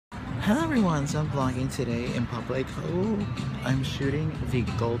Hello everyone, so I'm vlogging today in public. Oh, I'm shooting the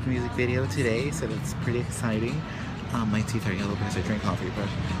Gold music video today, so that's pretty exciting. My teeth are yellow because I drink coffee, but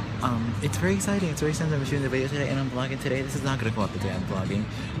it's very exciting. It's very exciting. I'm shooting the video today and I'm vlogging today. This is not gonna go up the day I'm vlogging,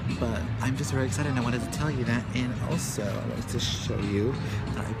 but I'm just very excited and I wanted to tell you that. And also, I wanted to show you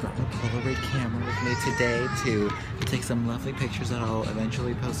that I brought my Polaroid camera with me today to take some lovely pictures that I'll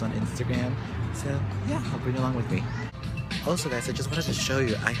eventually post on Instagram. So yeah, I'll bring you along with me. Also guys, I just wanted to show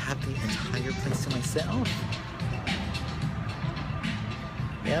you, I have the entire place to myself.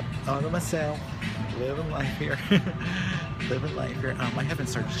 Yep, all to myself. Living life here. Living life here. I haven't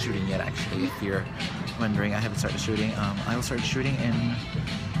started shooting yet actually, if you're wondering. I haven't started shooting. I will start shooting in,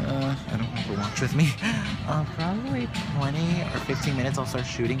 I don't have to watch with me. Probably 20 or 15 minutes I'll start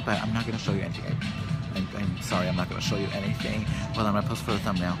shooting, but I'm not going to show you anything. I'm sorry, I'm not going to show you anything. Well, I'm going to post for the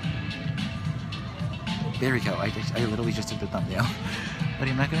thumbnail. There we go, I literally just took the thumbnail. But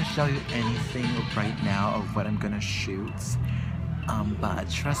I'm not going to show you anything right now of what I'm going to shoot. But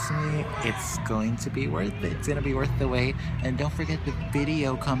trust me, it's going to be worth it. It's going to be worth the wait. And don't forget the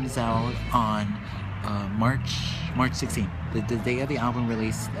video comes out on March 16th. The day of the album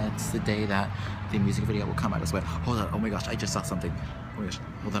release, that's the day that the music video will come out as well. Hold on, oh my gosh, I just saw something. Oh my gosh,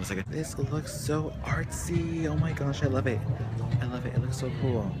 hold on a second. This looks so artsy. Oh my gosh, I love it. I love it, it looks so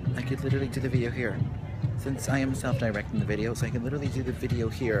cool. I could literally do the video here. Since I am self-directing the video, so I can literally do the video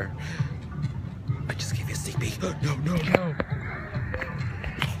here. I just gave you a sneak peek. No, no, no.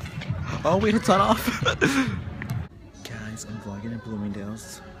 Oh wait, it's not off. Guys, I'm vlogging at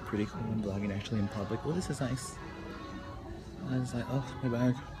Bloomingdale's. Pretty cool. I'm vlogging actually in public. Oh, this is nice. I was like, oh, my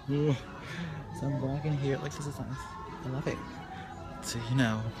bag. Ugh. So I'm vlogging here. Like, this is nice. I love it. So, you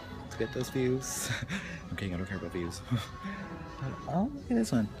know, to get those views. I'm kidding, I don't care about views. But, oh, look at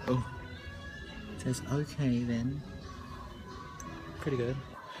this one. Oh. It says, okay then. Pretty good.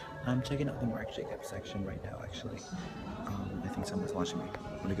 I'm checking out the Marc Jacobs section right now, actually. I think someone's watching me.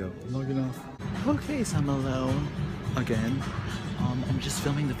 I'm gonna go logging off. Okay, so I'm alone again. I'm just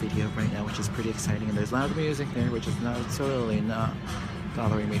filming the video right now, which is pretty exciting, and there's loud music there, which is not totally not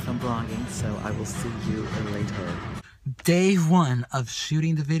bothering me from vlogging, so I will see you later. Day 1 of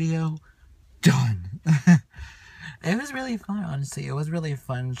shooting the video, done. It was really fun, honestly. It was really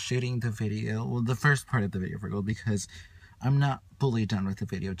fun shooting the video. Well, the first part of the video for Gold, because I'm not fully done with the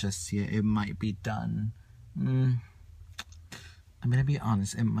video just yet. It might be done. I'm gonna be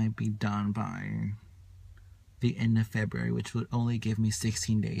honest, it might be done by the end of February, which would only give me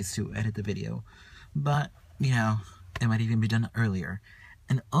 16 days to edit the video. But, you know, it might even be done earlier.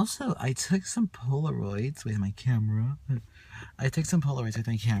 And also, I took some Polaroids with my camera. And,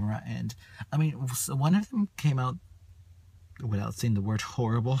 I mean, one of them came out, without saying the word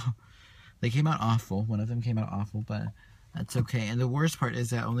horrible, they came out awful. One of them came out awful, but that's okay. And the worst part is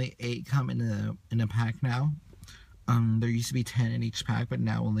that only 8 come in a pack now. There used to be 10 in each pack, but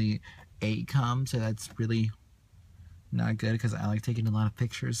now only 8 come, so that's really not good because I like taking a lot of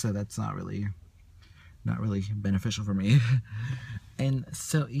pictures, so that's not really beneficial for me. And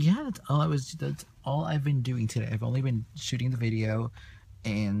so yeah, that's all I've been doing today. I've only been shooting the video,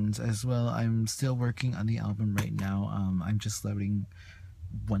 and as well I'm still working on the album right now. I'm just loading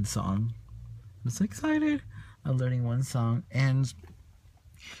one song. I'm so excited. I'm learning one song, and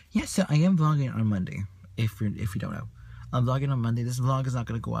yeah, so I am vlogging on Monday. If you don't know, I'm vlogging on Monday. This vlog is not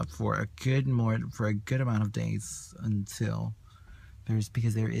going to go up for a good amount of days until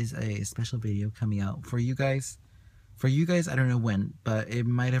because there is a special video coming out for you guys. For you guys, I don't know when, but it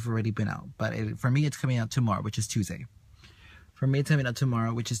might have already been out. But for me, it's coming out tomorrow, which is Tuesday. For me, it's coming out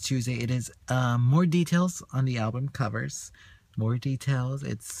tomorrow, which is Tuesday. It is more details on the album covers. More details.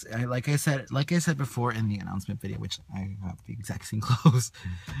 It's like I said before in the announcement video, which I have the exact same clothes.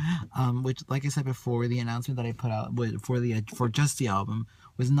 Which, like I said before, the announcement that I put out for just the album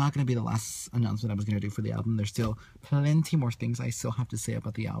was not going to be the last announcement I was going to do for the album. There's still plenty more things I still have to say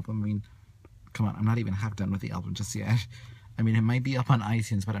about the album. I mean, come on, I'm not even half done with the album just yet. I mean, it might be up on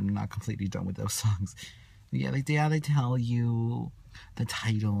iTunes, but I'm not completely done with those songs. Yeah, they tell you the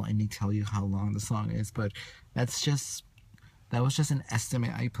title and they tell you how long the song is, but that was just an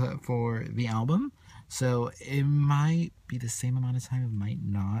estimate I put for the album. So it might be the same amount of time, it might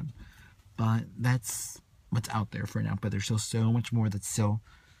not. But that's what's out there for now. But there's still so much more that's still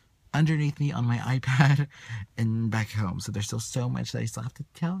underneath me on my iPad and back home. So there's still so much that I still have to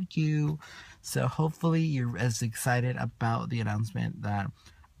tell you. So hopefully you're as excited about the announcement that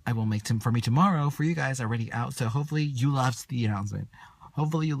I will make for me tomorrow for you guys already out. So hopefully you loved the announcement.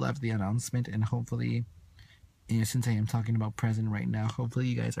 And hopefully, you know, since I am talking about present right now, hopefully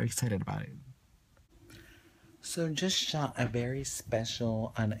you guys are excited about it. So just shot a very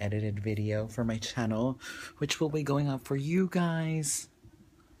special unedited video for my channel, which will be going up for you guys.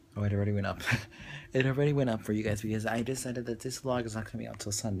 Oh, it already went up. It already went up for you guys because I decided that this vlog is not going to be out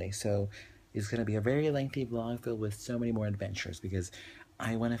till Sunday. So it's going to be a very lengthy vlog filled with so many more adventures because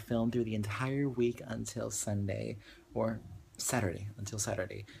I want to film through the entire week until Sunday, or Saturday, until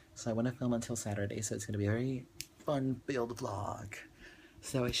Saturday. So I want to film until Saturday, so it's going to be a very fun-filled vlog.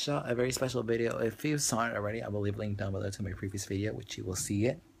 So I shot a very special video. If you saw it already, I will leave a link down below to my previous video, which you will see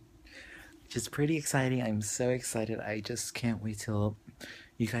it. Which is pretty exciting. I'm so excited. I just can't wait till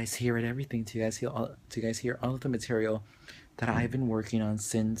you guys hear it, everything. To you guys hear all of the material that I've been working on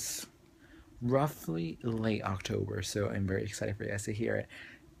since roughly late October. So I'm very excited for you guys to hear it.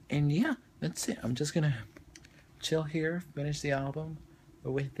 And yeah, that's it. I'm just gonna chill here, finish the album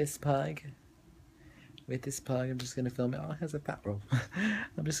with this pug. I'm just gonna film it. Oh, it has a fat roll.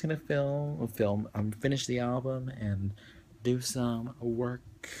 I'm just gonna finish the album and do some work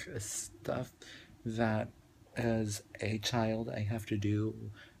stuff that as a child I have to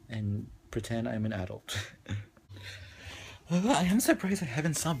do and pretend I'm an adult. I am surprised I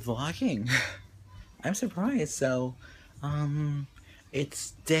haven't stopped vlogging. I'm surprised. So,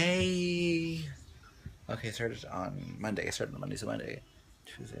 it's day... Okay, it started on Monday. So Monday.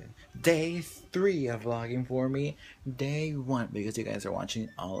 Tuesday. Day 3 of vlogging for me. Day 1, because you guys are watching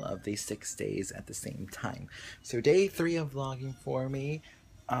all of the 6 days at the same time. So day 3 of vlogging for me.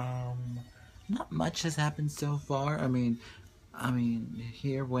 Not much has happened so far. I mean,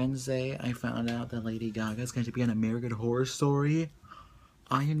 here Wednesday, I found out that Lady Gaga is going to be an American Horror Story.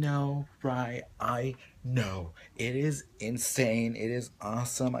 I know, right? I know. It is insane. It is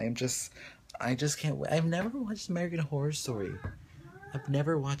awesome. I just can't wait. I've never watched American Horror Story. I've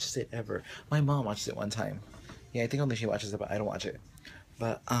never watched it ever. My mom watched it one time. Yeah, I think only she watches it, but I don't watch it.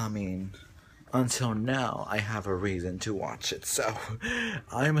 But, I mean, until now, I have a reason to watch it. So,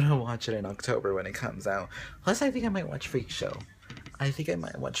 I'm gonna watch it in October when it comes out. Plus, I think I might watch Freak Show. I think I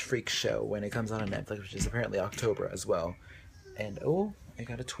might watch Freak Show when it comes out on Netflix, which is apparently October as well. And, oh, I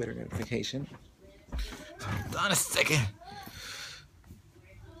got a Twitter notification. Hold on a second.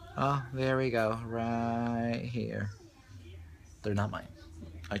 Oh, there we go. Right here. They're not mine.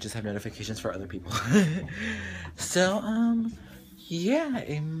 I just have notifications for other people. So, yeah,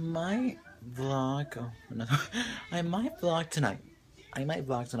 I might vlog. Oh, no. I might vlog tonight.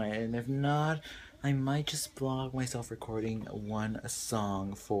 And if not, I might just vlog myself recording one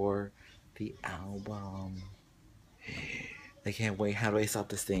song for the album. I can't wait. How do I stop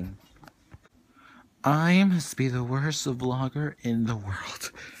this thing? I must be the worst vlogger in the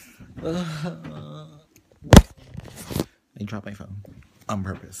world. I dropped my phone on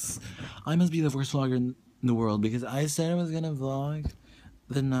purpose. I must be the worst vlogger in the world because I said I was gonna vlog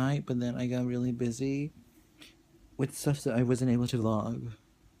the night, but then I got really busy with stuff that I wasn't able to vlog.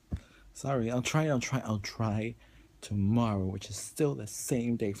 Sorry, I'll try tomorrow, which is still the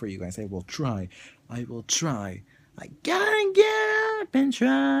same day for you guys. I will try. I gotta get up and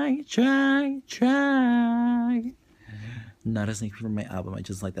try. Not a sneak peek from my album. I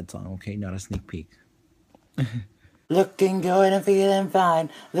just like that song, okay? Not a sneak peek. Looking good and feeling fine.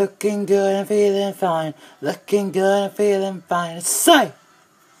 Looking good and feeling fine. Looking good and feeling fine. Say!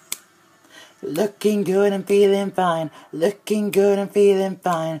 Looking good and feeling fine. Looking good and feeling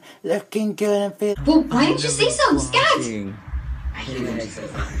fine. Looking good and feeling... Well, why didn't you say something, Scott?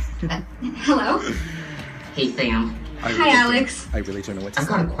 Hello? Hey, Sam. Hi, Alex. I really don't know what to say. I've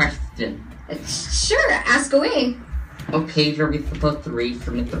got a question. Sure, ask away. What page are we supposed to read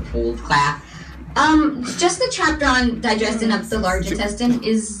for Mr. Poole's class? Just the chapter on digestion of the large intestine.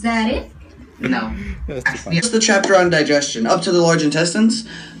 Is that it? No. Just the chapter on digestion up to the large intestines.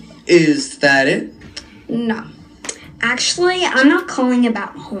 Is that it? No. Actually, I'm not calling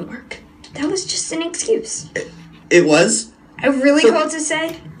about homework. That was just an excuse. It was? I really called to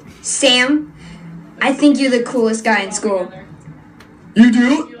say, Sam, I think you're the coolest guy in school. You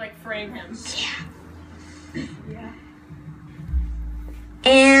do? You like frame him. Yeah.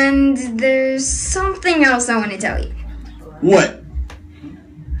 And there's something else I want to tell you. What?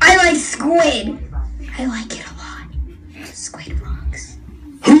 I like squid. I like it a lot. Squid rocks.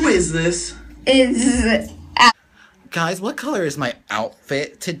 Who is this? Is Guys, what color is my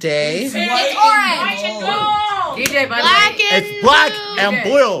outfit today? It's orange and gold. DJ, It's black and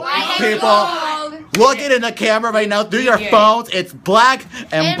blue, people. Look it in the camera right now through your phones. It's black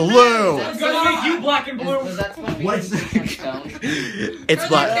and blue. It's gonna make you black and blue. It's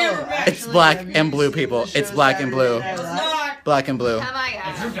black. It's black and blue, people. It's black and blue. Black and blue. Have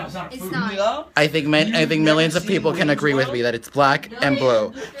I It's not. I think millions of people can agree with me that it's black and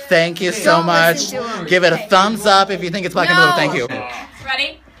blue. Thank you so much. Give it a thumbs up if you think it's black and blue. Thank you.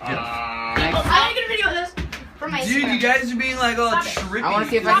 Ready? I'm gonna video this for my Dude, you guys are being like all trippy. I want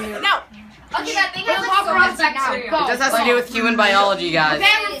to see if I can. No. Okay, that thing has like so much back now. It just has to do with human biology, guys. Okay,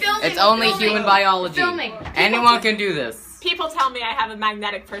 we're filming. It's only human biology. Filming. Anyone can do this. People tell me I have a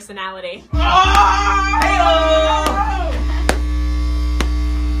magnetic personality.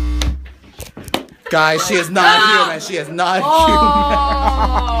 Guys, she is not human. She is not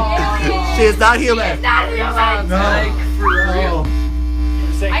human. She is not human. No.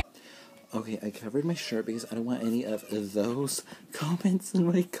 Okay, I covered my shirt because I don't want any of those comments in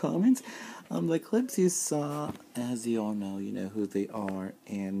my comments. The clips you saw, as you all know, you know who they are,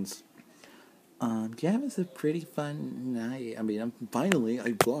 and yeah, it was a pretty fun night. I mean, finally,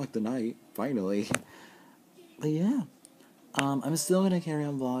 I vlogged the night, finally. But yeah, I'm still gonna carry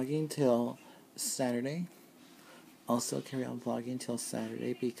on vlogging till Saturday. I'll still carry on vlogging till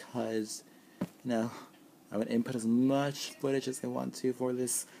Saturday because, you know, I would input as much footage as I want to for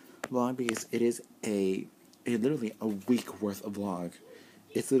this vlog because it is literally a week worth of vlog.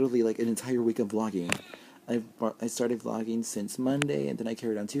 It's literally like an entire week of vlogging. I started vlogging since Monday, and then I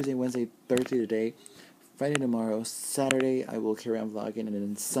carried on Tuesday, Wednesday, Thursday today, Friday tomorrow, Saturday I will carry on vlogging, and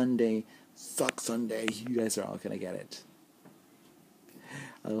then Sunday, Sunday, you guys are all gonna get it.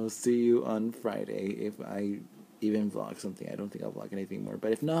 I will see you on Friday if I even vlog something. I don't think I'll vlog anything more,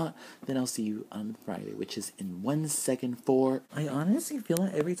 but if not, then I'll see you on Friday, which is in 1 second for... I honestly feel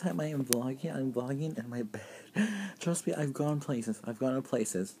like every time I am vlogging, I'm vlogging in my bed. Trust me, I've gone places. I've gone to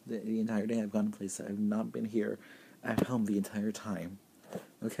places. The entire day I've gone to places. I've not been here at home the entire time.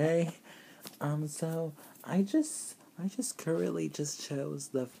 Okay? So, I just currently just chose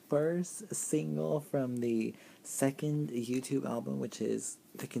the first single from the second YouTube album, which is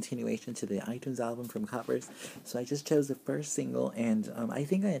the continuation to the iTunes album from Coppers. So I just chose the first single, and I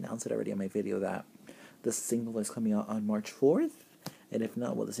think I announced it already in my video that the single is coming out on March 4th, and if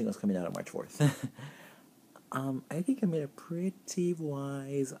not, well, the single's coming out on March 4th. I think I made a pretty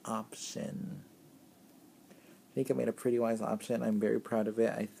wise option. I'm very proud of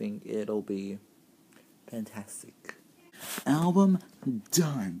it. I think it'll be fantastic. Album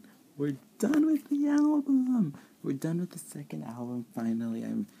done. We're done with the album. We're done with the second album. Finally,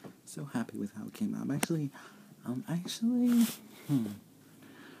 I'm so happy with how it came out. I'm actually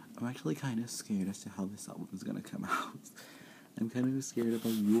kind of scared as to how this album is gonna come out. I'm kind of scared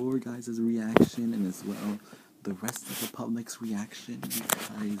about your guys' reaction and as well the rest of the public's reaction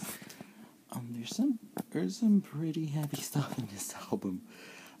because there's some pretty heavy stuff in this album.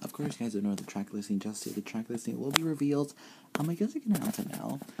 Of course, you guys don't know the track listing just yet. The track listing will be revealed. I guess I can announce it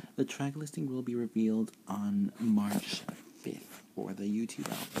now. The track listing will be revealed on March 5th for the YouTube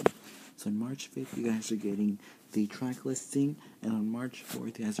album. So on March 5th, you guys are getting the track listing, and on March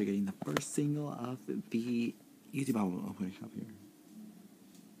 4th, you guys are getting the first single of the YouTube album. I'll put it up here.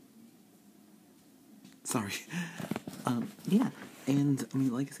 Sorry. Yeah, and I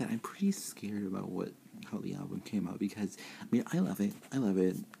mean, like I said, I'm pretty scared about how the album came out because I mean, I love it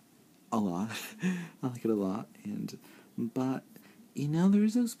a lot. I like it a lot, but you know,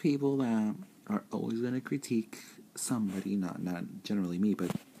 there's those people that are always gonna critique somebody, not generally me,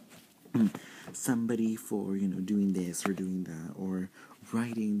 but somebody for, you know, doing this or doing that, or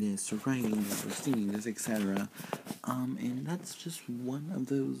writing this or writing that, or singing this, etc. And that's just one of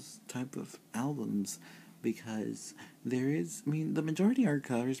those type of albums, because there is, I mean, the majority are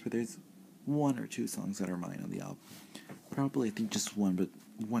covers, but there's one or two songs that are mine on the album. Probably, I think just one, but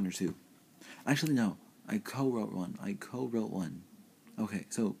one or two. Actually, no, I co-wrote one. Okay,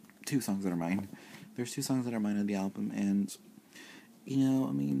 so 2 songs that are mine. There's 2 songs that are mine on the album, and, you know,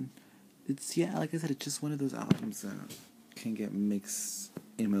 I mean, it's, yeah, like I said, it's just one of those albums that can get mixed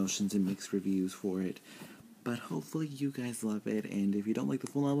emotions and mixed reviews for it. But hopefully you guys love it, and if you don't like the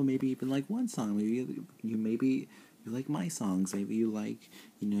full album, maybe even like one song. Maybe you like my songs. Maybe you like,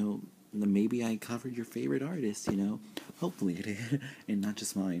 you know, maybe I covered your favorite artist, you know. Hopefully I did, and not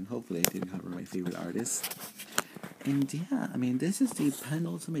just mine. Hopefully I did cover my favorite artist. And yeah, I mean, this is the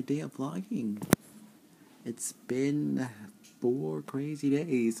penultimate day of vlogging. It's been 4 crazy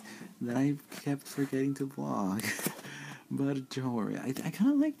days that I kept forgetting to vlog. But don't worry, I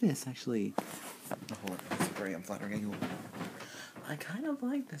kind of like this, actually. Hold on, that's a very unflattering angle. I kind of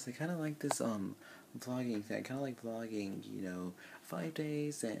like this. Vlogging thing. I kind of like vlogging, you know, 5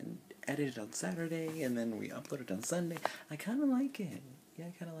 days and edit it on Saturday and then we upload it on Sunday. I kind of like it. Yeah,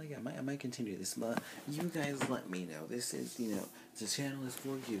 I kind of like it. I might continue this, but you guys let me know. This is, you know, this channel is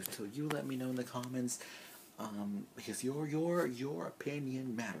for you, so you let me know in the comments Because your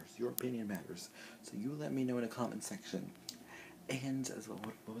opinion matters. Your opinion matters. So you let me know in the comment section. And as well,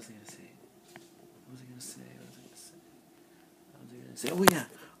 what was I gonna say? What was I gonna say? Oh yeah.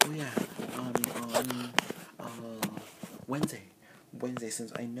 On Wednesday,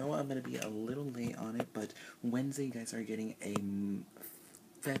 since I know I'm gonna be a little late on it, but Wednesday you guys are getting a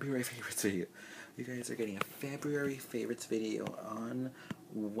February favorites video. You guys are getting a February favorites video on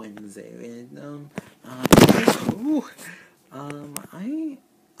Wednesday, and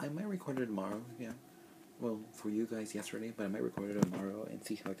I might record it tomorrow. Yeah, well, for you guys yesterday, but I might record it tomorrow and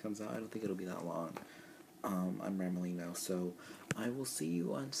see how it comes out. I don't think it'll be that long. I'm rambling now, so I will see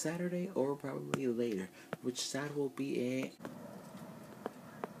you on Saturday or probably later, which that will be a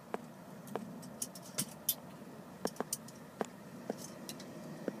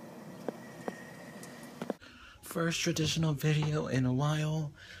first traditional video in a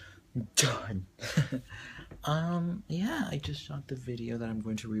while. Done. Yeah, I just shot the video that I'm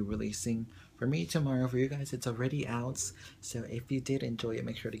going to be releasing for me tomorrow. For you guys, it's already out, so if you did enjoy it,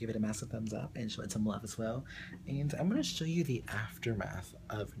 make sure to give it a massive thumbs up and show it some love as well. And I'm going to show you the aftermath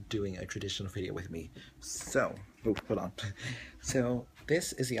of doing a traditional video with me. So, hold on. So,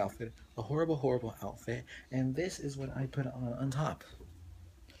 this is the outfit, a horrible outfit, and this is what I put on top.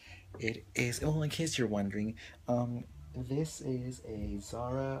 It is, oh, in case you're wondering, this is a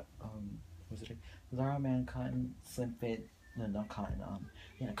Zara, Zara Man cotton slim fit, no, not cotton,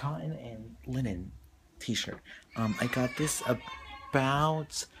 yeah, cotton and linen t-shirt. I got this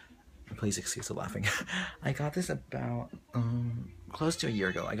about, please excuse the laughing. I got this about, close to a year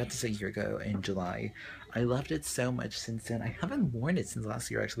ago. I got this a year ago in July. I loved it so much since then. I haven't worn it since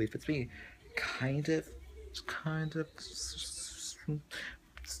last year, actually. It fits me kind of,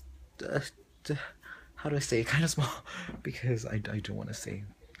 how do I say it? Kind of small, because I don't want to say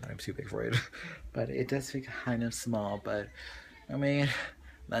that I'm too big for it, but it does feel kind of small. But I mean,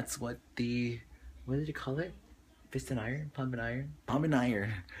 that's what the, what did you call it? Piston iron, pump and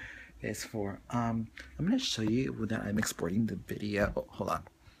iron is for. I'm gonna show you that I'm exporting the video. Oh, hold on.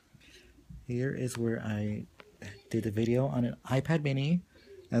 Here is where I did the video on an iPad mini,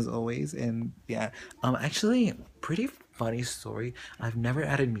 as always, and yeah, actually, pretty funny story. I've never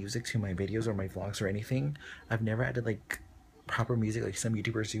added music to my videos or my vlogs or anything. I've never added like proper music like some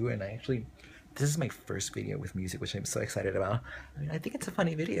YouTubers do, and this is my first video with music, which I'm so excited about. I mean, I think it's a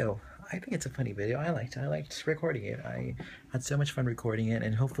funny video. I liked recording it. I had so much fun recording it,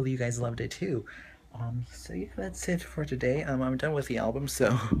 and hopefully you guys loved it too. So yeah, that's it for today. I'm done with the album,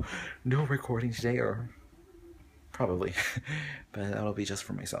 so no recording today, or probably, but that'll be just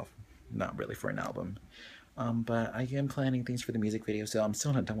for myself, not really for an album. But I am planning things for the music video, so I'm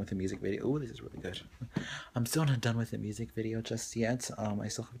still not done with the music video. Oh, this is really good. I'm still not done with the music video just yet. I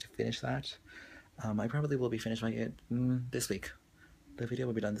still have to finish that. I probably will be finished by it this week. The video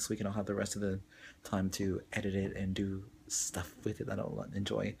will be done this week, and I'll have the rest of the time to edit it and do stuff with it that I'll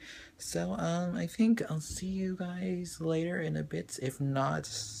enjoy. So, I think I'll see you guys later in a bit. If not,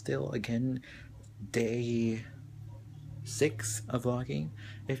 still, again, day 6 of vlogging.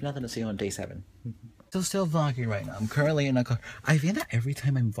 If not, then I'll see you on day 7. So still vlogging right now. I'm currently in a car. I think that every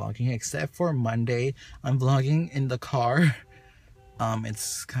time I'm vlogging, except for Monday, I'm vlogging in the car.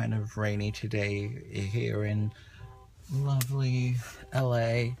 It's kind of rainy today here in lovely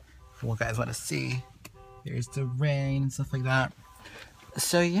LA. If you guys want to see, there's the rain and stuff like that.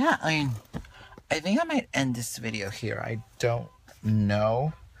 So yeah, I think I might end this video here. I don't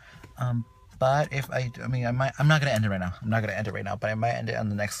know. But if I'm not gonna end it right now. But I might end it on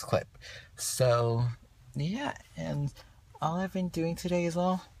the next clip. So yeah, and all I've been doing today as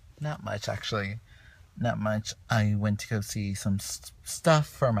well, not much actually. Not much. I went to go see some stuff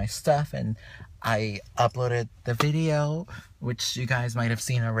for my stuff, and I uploaded the video, which you guys might have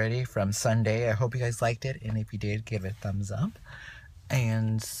seen already from Sunday. I hope you guys liked it, and if you did, give it a thumbs up.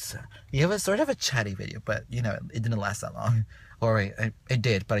 And it was sort of a chatty video, but you know, it didn't last that long. Or it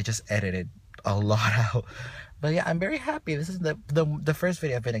did, but I just edited a lot out. But yeah, I'm very happy. This is the first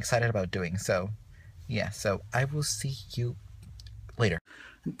video I've been excited about doing. So yeah, so I will see you later.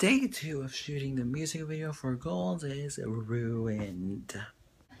 Day 2 of shooting the music video for Gold is ruined.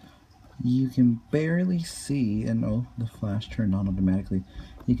 You can barely see, and oh, the flash turned on automatically.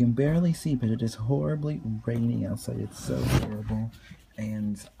 You can barely see, but it is horribly raining outside. It's so horrible.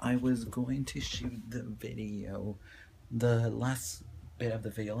 And I was going to shoot the video, the last bit of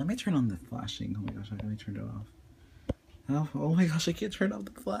the video. Let me turn on the flashing. Oh my gosh, let me turn it off. Oh my gosh, I can't turn off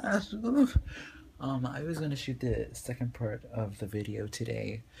the flash. I was going to shoot the second part of the video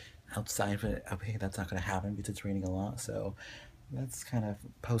today outside, but okay, that's not going to happen because it's raining a lot. So that's kind of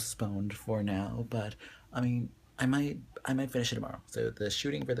postponed for now, but I mean, I might finish it tomorrow. So the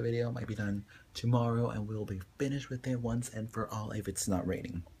shooting for the video might be done tomorrow, and we'll be finished with it once and for all if it's not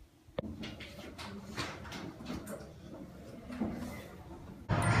raining.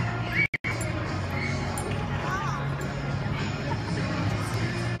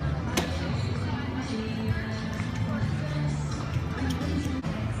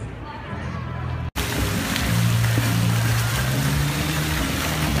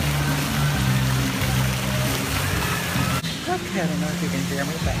 Okay, I don't know if you can hear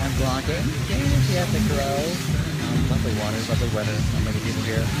me, but I'm vlogging. You have to grow. Love the water, love the weather. I'm gonna keep it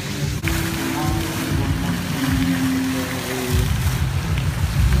here.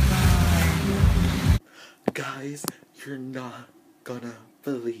 Guys, you're not gonna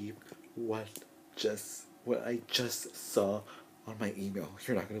believe what I just saw on my email.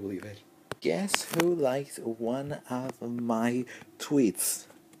 You're not gonna believe it. Guess who liked one of my tweets?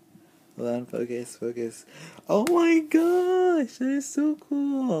 Hold on, focus. Oh my gosh, that is so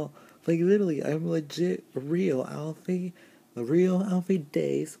cool. Like, literally, I'm legit real Alfie. The real Alfie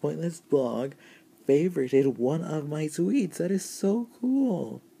Days Pointless Blog favorited one of my tweets. That is so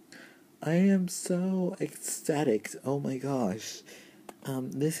cool. I am so ecstatic. Oh my gosh.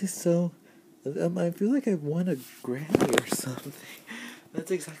 This is so... I feel like I won a Grammy or something. That's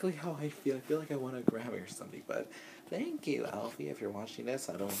exactly how I feel. I feel like I won a Grammy or something. But thank you, Alfie, if you're watching this.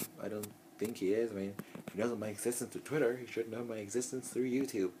 I don't think he is. I mean, if he knows my existence through Twitter, he should know my existence through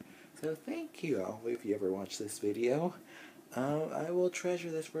YouTube. So thank you, Alfie, if you ever watch this video. I will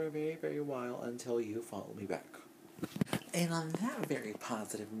treasure this for a very, very while until you follow me back. And on that very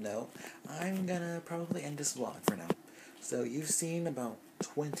positive note, I'm gonna probably end this vlog for now. So you've seen about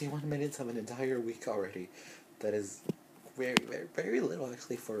 21 minutes of an entire week already. That is very, very, very little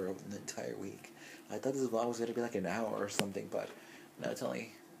actually for an entire week. I thought this vlog was gonna be like an hour or something, but no, it's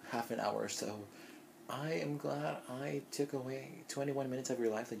only half an hour. So I am glad I took away 21 minutes of your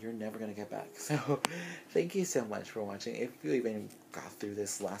life that you're never gonna get back. So thank you so much for watching. If you even got through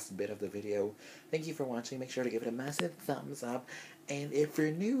this last bit of the video, thank you for watching. Make sure to give it a massive thumbs up, and if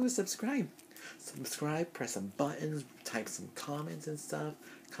you're new, subscribe, press some buttons, type some comments and stuff.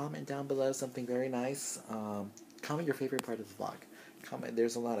 Comment down below something very nice. Comment your favorite part of the vlog. Comment,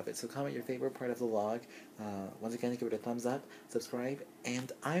 there's a lot of it, so comment your favorite part of the vlog. Once again, give it a thumbs up, subscribe,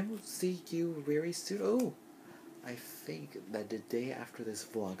 and I will see you very soon. Oh, I think that the day after this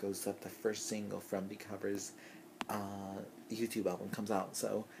vlog goes up, the first single from the Covers YouTube album comes out,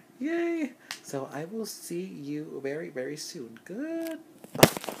 so yay! So I will see you very, very soon.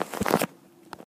 Goodbye.